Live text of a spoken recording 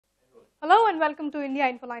Hello and welcome to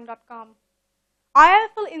InfoLine.com.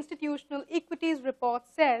 IIFL Institutional Equities Report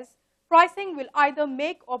says pricing will either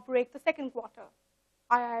make or break the second quarter.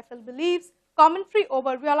 IIFL believes commentary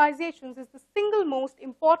over realizations is the single most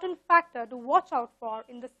important factor to watch out for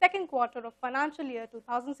in the second quarter of financial year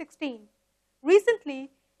 2016.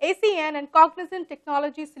 Recently, ACN and Cognizant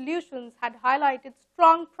Technology Solutions had highlighted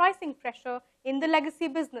strong pricing pressure in the legacy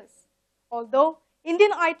business. Although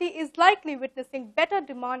Indian IT is likely witnessing better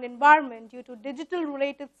demand environment due to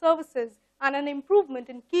digital-related services and an improvement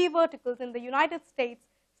in key verticals in the United States,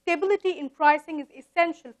 stability in pricing is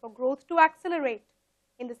essential for growth to accelerate.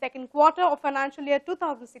 In the second quarter of financial year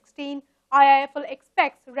 2016, IIFL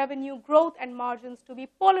expects revenue growth and margins to be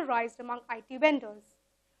polarized among IT vendors.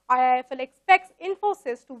 IIFL expects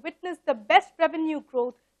Infosys to witness the best revenue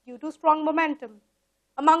growth due to strong momentum.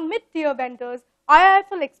 Among mid-tier vendors,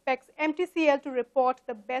 IIFL expects MTCL to report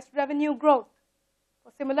the best revenue growth.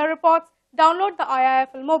 For similar reports, download the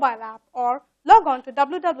IIFL mobile app or log on to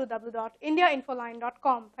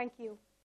www.indiainfoline.com. Thank you.